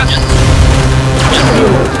 Lost. Yes. Yes,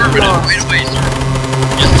 Unit affirmative. lost. Wait away, sir.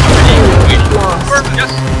 Yes, sir. Ready. Unit Waiting. lost. Affirmative.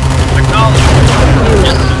 Yes. Acknowledged. Unit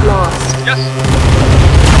Yes, sir. lost.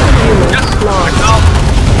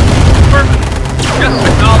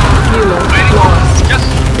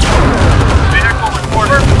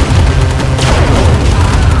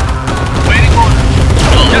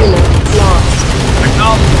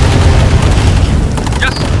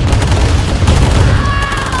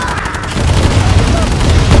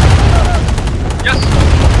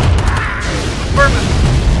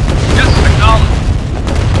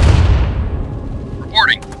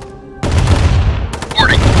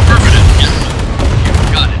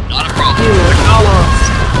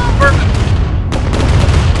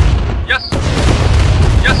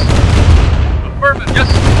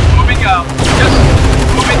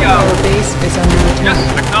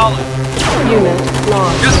 Acknowledged. Unit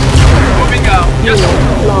lost. Yes. Moving out. Yes.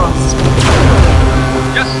 Unit lost.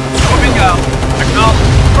 Yes. Moving out. Acknowledged.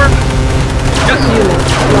 Affirmative. Yes. Unit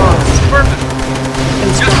lost. Affirmative.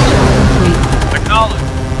 Construction complete. Acknowledged.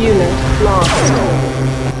 Unit lost.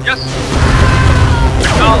 Yes.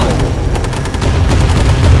 Acknowledged.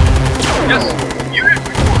 Yes. Unit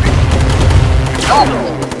reporting.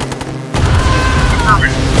 Acknowledged.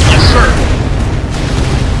 Affirmative. Yes, sir.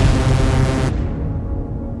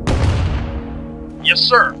 Yes,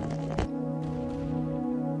 sir.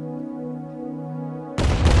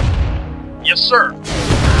 Yes, sir.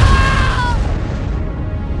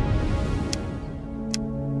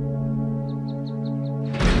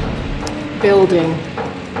 Building.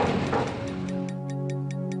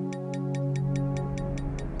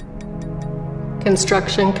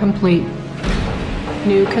 Construction complete.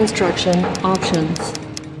 New construction options.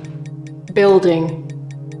 Building.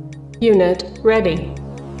 Unit ready.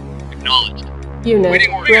 Acknowledged. Unit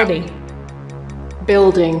Waiting order. ready.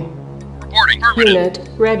 Building. Reporting. Affirmative. Unit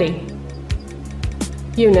ready.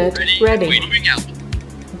 Unit Ready. ready. Moving out.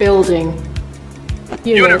 Building.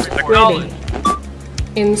 Unit ready. acknowledged.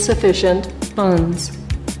 Insufficient funds.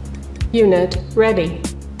 Unit ready.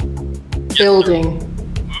 Yes, Building. sir.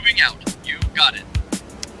 Moving out. You got it.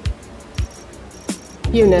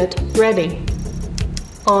 Unit ready.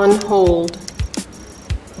 On hold.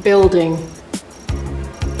 Building.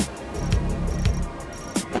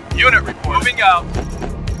 Unit report. Moving out.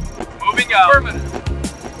 Moving out. Affirmative.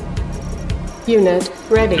 Unit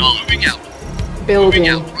ready. No, moving out. Building. Moving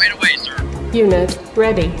out. Right away, sir. Unit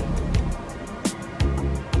ready.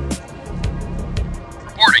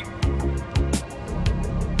 Reporting.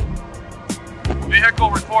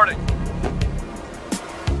 Vehicle reporting.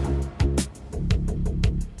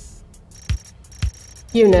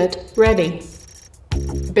 Unit ready.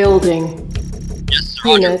 Building. Yes, sir.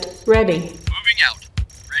 Roger. Unit ready. Moving out.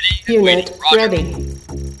 Ready and Unit waiting. Roger. ready.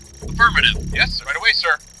 Affirmative. Yes, sir. Right away,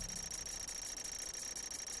 sir.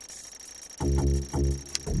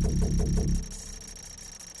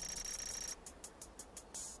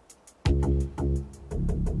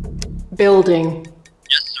 Building.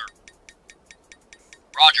 Yes, sir.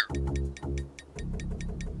 Roger.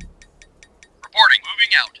 Reporting.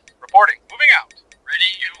 Moving out. Reporting. Moving out. Ready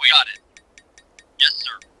and waiting. Got it. Yes,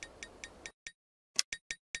 sir.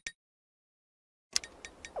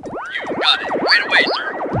 You got it. Right away, sir.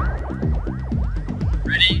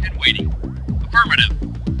 Ready and waiting. Affirmative.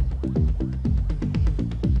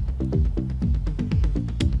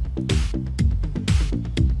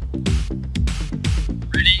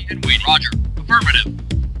 Ready and waiting. Roger. Affirmative.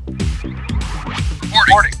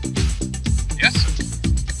 Reporting. Yes, sir.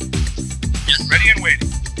 Yes, sir. Ready and waiting.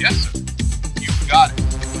 Yes, sir. You got it.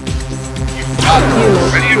 You got it.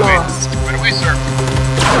 Unit Ready and lost. waiting. Right away, sir.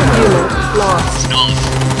 Unit lost. Acknowledged.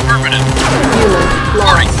 Affirmative. Unit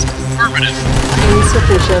Reporting. lost. Affirmative.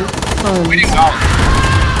 Insufficient Waiting. funds.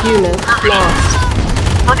 Acknowledged. Unit lost.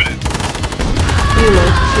 Affirmative.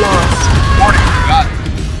 Unit lost. Reporting. Got it.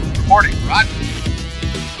 Reporting. Roger.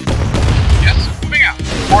 Yes, sir. Moving out.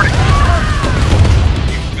 Reporting.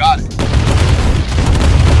 You got it.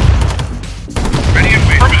 Ready and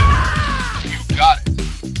waiting. Affirmative. You got it.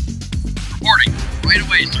 Reporting. Right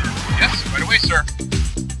away, sir. Yes, right away, sir.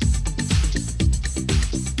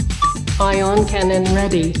 Ion cannon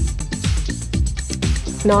ready.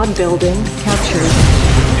 Nod building captured.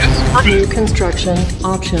 Yes, New affirmative. construction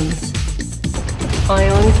options.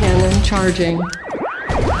 Ion cannon charging.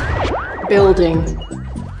 Building.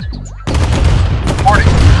 Reporting.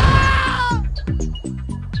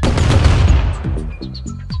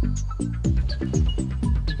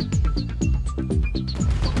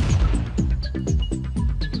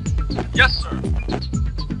 Yes, sir.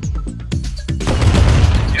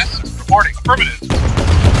 Yes, sir. Reporting. Affirmative.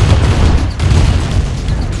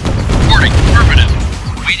 Reporting. Affirmative.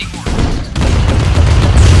 Waiting order.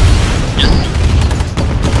 Yes, sir.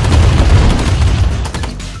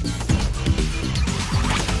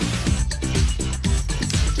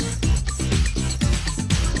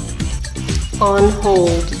 On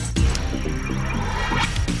hold.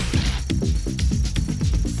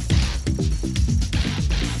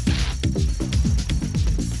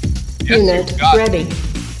 Yes, Unit sir. Got it. ready.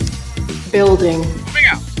 Building. Moving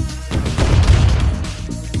out.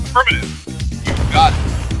 Affirmative. You got it.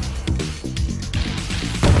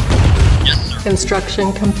 Yes, sir.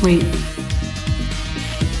 Construction complete.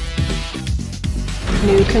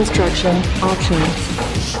 New construction options.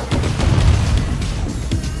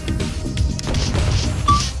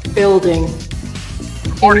 Building.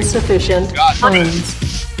 Reporting. Insufficient Got it. funds.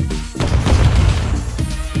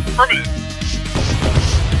 Affirmative.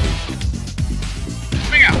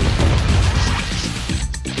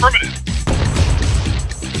 Affirmative.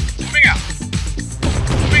 Moving out.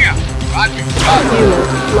 Moving out. Roger. Got it.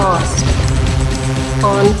 Unit lost.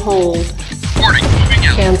 On hold. Reporting. Moving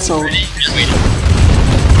out. Cancelled. Ready and waiting.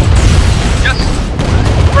 Yes.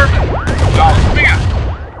 Affirmative. Got it. Moving out.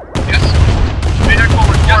 Yes. Vehicle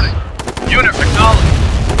reporting. Yes. Unit acknowledged.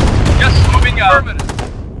 Yes. Moving out. Affirmative.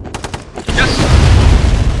 Yes.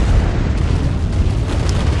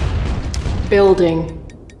 Building.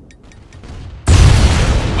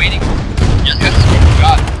 Waiting. Yes. Yes.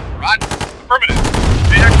 Got it. Roger. Affirmative.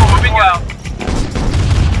 Vehicle moving out.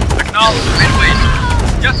 Acknowledged. Right away, sir.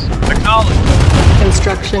 Yes. Acknowledged.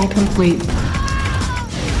 Construction complete.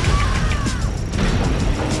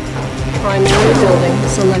 Primary building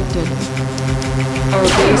selected. Our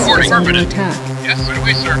base Reporting. is under Affirmative. attack. Yes. Right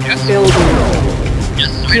away, sir. Yes. Building.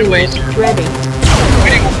 Yes. Right away, Unit sir. ready.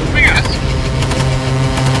 Waiting. Moving out. Yes.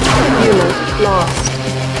 Unit lost.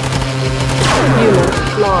 Unit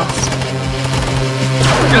lost.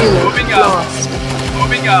 Yes. Unit Moving out. lost.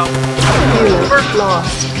 Moving out. Unit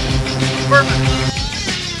lost. Affirmative.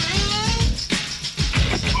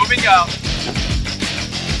 Moving out.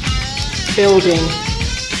 Building.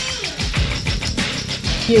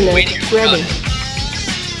 Unit Waiting. ready.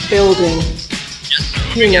 Building. Yes, sir.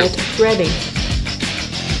 Moving Unit out. ready.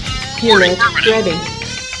 Reporting. Unit Affirmative.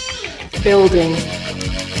 ready. Building.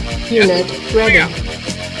 Unit Moving ready. out.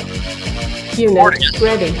 Unit Reporting. Yes, sir.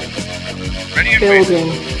 ready. Ready and waiting. Building.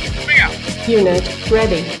 Moving out. Unit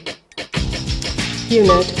ready.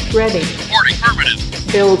 Unit ready. Reporting. Affirmative.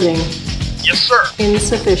 Building. Yes, sir.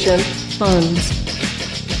 Insufficient funds.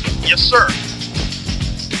 Yes, sir.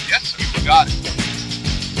 Yes, sir. You got it.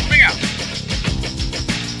 Moving out.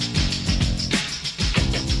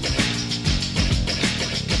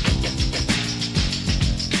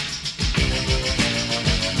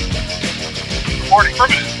 Reporting.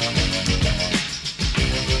 Affirmative.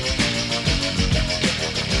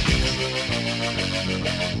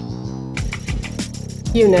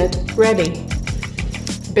 Unit ready.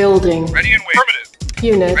 Building. Ready and waiting. Affirmative.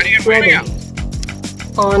 Unit Ready and ready. waiting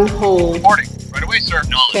out. On hold. Reporting. Right away, sir.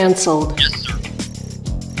 Acknowledged. Cancelled. Yes, sir.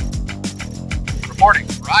 Reporting.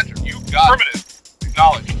 Roger. You got it. Affirmative.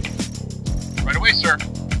 Acknowledged. Right away, sir.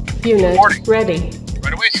 Unit Reporting. ready.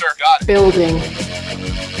 Right away, sir. Got it. Building.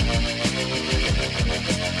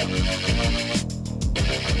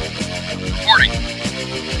 Reporting.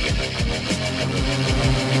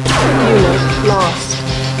 Unit lost.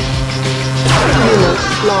 Unit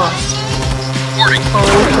lost. Reporting. On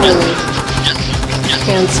hold. Yes, sir. Yes, sir.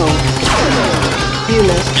 Cancel.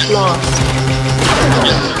 Unit lost.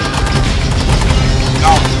 Yes, sir.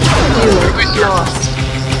 Acknowledged. Right away, Unit sir. lost.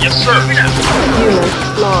 Yes, sir. Unit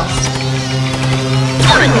lost.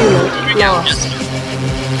 Reporting. Unit Moving out. lost.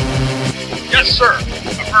 Yes, sir.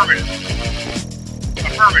 Yes, sir. Affirmative.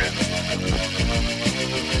 Affirmative.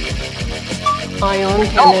 Ion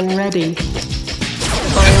cannon ready.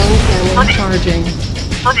 Ion cannon charging.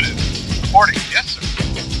 Affirmative. Reporting. Yes, sir.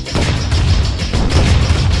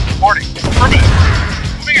 Reporting. Affirmative.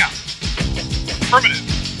 Moving out. Affirmative.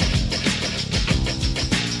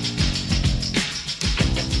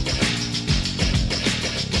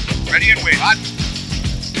 Ready and wait. Hot.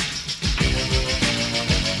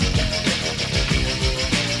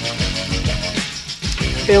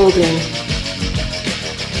 Building.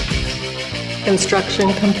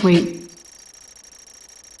 Construction complete.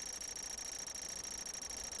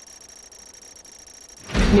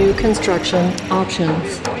 New construction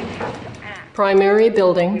options. Primary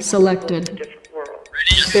building selected.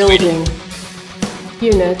 Ready and waiting. Building.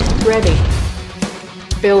 Unit ready.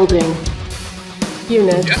 Building.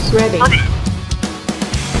 Unit Yes. ready. Affirmative.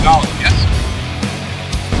 Acknowledged. Yes.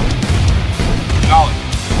 Acknowledged.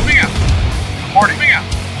 Moving out. Reporting. Moving out.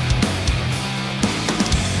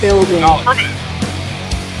 Building. Acknowledged. Affirmative.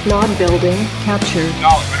 Not building captured.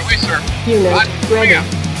 Acknowledged. Right away, sir. Unit Hot. Moving ready. out.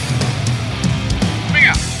 Moving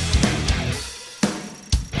out.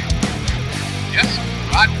 Yes.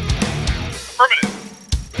 Hot. Affirmative.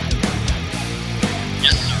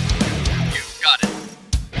 Yes, sir. You got it.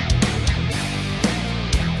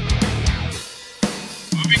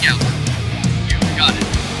 Moving out. You got it.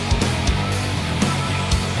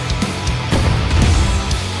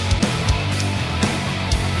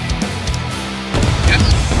 Yes.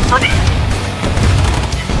 Affirmative.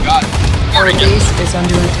 You got it. Our Reporting. Yes. base is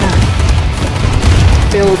under attack.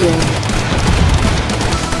 Building.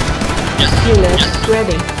 Yes. Unit Yes.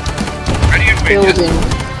 ready. Ready and wait. Building.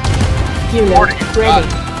 Yes. Unit Reporting. You got ready.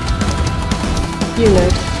 it.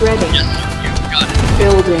 Unit ready. Yes, sir. You got it.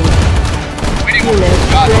 Building. Waiting. Unit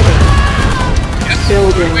Got it. ready. Yes.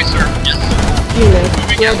 Building. Right away, sir. Yes, sir. Unit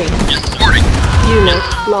Moving ready. Yes, sorting. Unit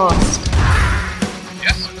lost.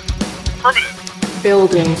 Yes, sir. Affirmative.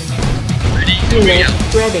 Building. Ready, moving Unit out.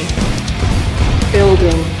 ready.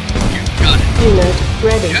 Building. You got it. Unit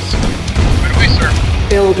ready. Yes, sir. Right away, sir.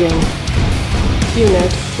 Building.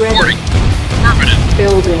 Unit ready. Sorting. Affirmative.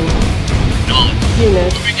 Building. Knowledge.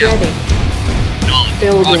 Unit Moving out. ready. Knowledge.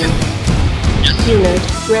 Building. Roger. Yes, sir. Unit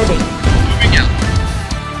ready. Moving out.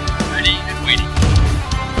 Ready and waiting.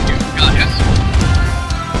 You got it. Yes, sir.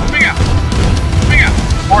 Moving out. Moving out.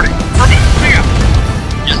 Reporting. Affirmative. Moving out.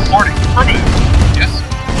 Yes, reporting. Affirmative. Yes, sir.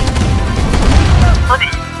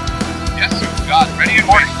 Affirmative. Yes, sir. Got it. Ready and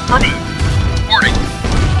waiting. Affirmative. Reporting.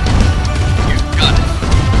 You got it.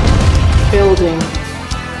 Building.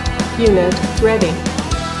 Unit ready.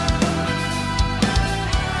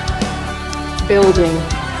 Building.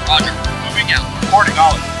 Roger. Moving out. Reporting.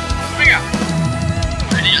 Knowledge. Moving out.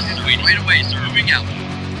 Ready and waiting. Right away, sir. Moving out.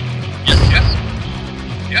 Yes, yes, sir.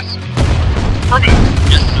 Yes, sir. Affirmative.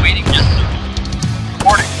 Yes, sir. Waiting. Yes, sir.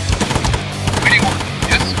 Reporting. Waiting order.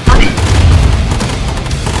 Yes, sir. Affirmative.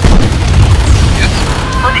 Yes, sir.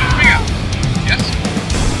 Affirmative. Moving out. Yes, sir.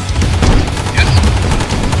 Yes, sir.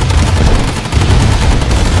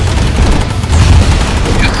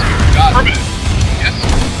 Yes, sir. Got it. Yes,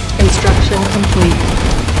 sir. Construction complete.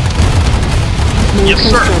 New Yes,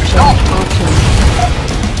 sir. construction No. options.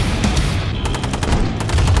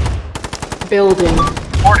 Building.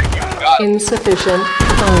 Reporting. You got it. Insufficient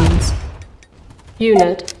funds.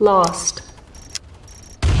 Unit lost.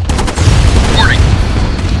 Reporting.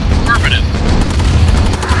 Affirmative.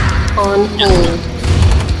 On Yes, hold.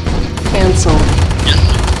 Cancel. Yes,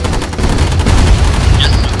 sir.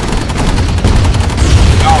 Yes, sir.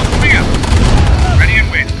 Knowledge. Moving out. Ready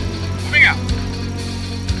and waiting. Moving out.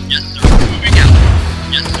 Yes, sir. Moving out.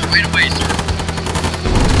 Yes, sir. Right away, sir.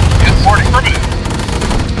 Yes, reporting. Affirmative.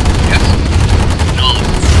 Yes, sir. Knowledge.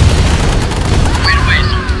 Right away,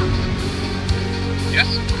 sir. Yes,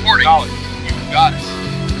 sir. Reporting. Knowledge. You got it.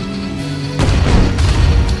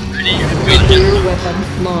 Ready and waiting. Yes, Nuclear sir.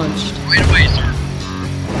 weapon launched. Right away, sir.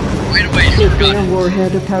 Right away, sir. Got Nuclear it.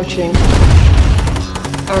 warhead approaching.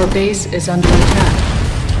 Our base is under attack.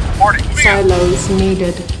 Reporting. Moving out. Silos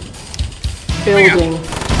needed. Building.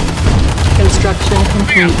 Construction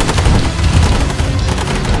complete.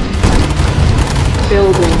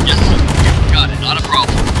 Building. Yes, sir. You got it. Not a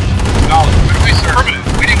problem. Knowledge. Right away, sir. Affirmative.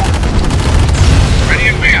 Waiting order. Ready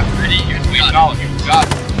and waiting. Ready and waiting. Knowledge. You got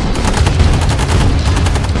it.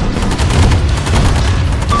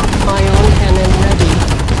 Ion cannon ready.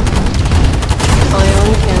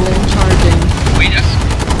 Ion cannon charging. Wait, yes, sir.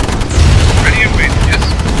 Ready and waiting. Yes,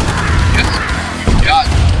 sir. Yes, sir. You got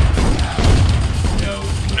it. No.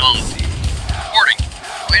 Knowledge. Reporting.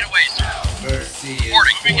 Right away, sir. Mercy is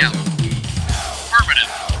Reporting. Moving for out. the weak. Affirmative.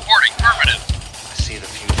 Reporting. Affirmative. I see the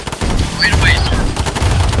future. Right away, sir.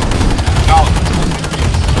 Knowledge.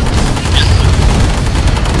 Yes, sir.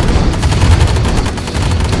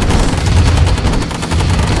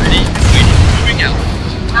 Ready and waiting. Moving out.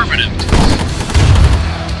 Affirmative.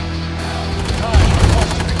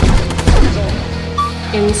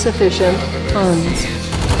 Insufficient funds.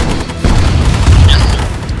 Yes,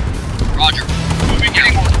 sir. Roger. Moving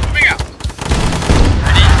out. Moving out.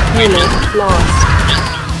 Ready. Unit lost. Yes,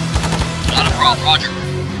 sir. Not a problem. Roger.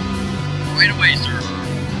 Right away, sir.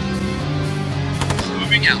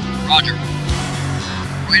 Moving out. Roger.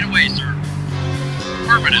 Right away, sir.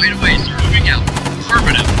 Affirmative. Right away, sir. Moving out.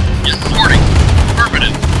 Affirmative. Yes, sorting.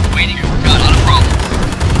 Affirmative. Waiting. Got not a problem.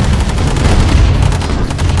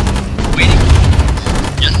 Waiting.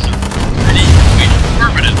 Yes, sir. Ready. Waiting.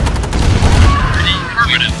 Affirmative. Ready.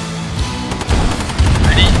 Affirmative.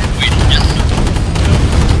 Ready. Waiting. Yes, sir.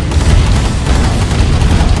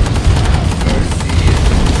 Mercy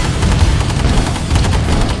is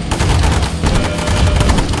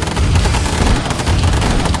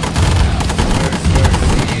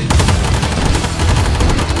mercy is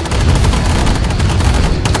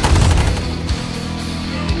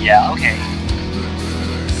Yeah, okay.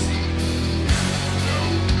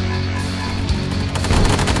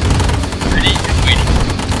 Ready and waiting.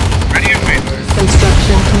 Ready and waiting.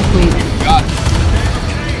 Construction complete. Got it.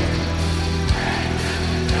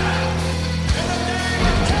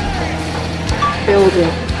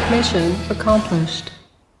 Building. Mission accomplished.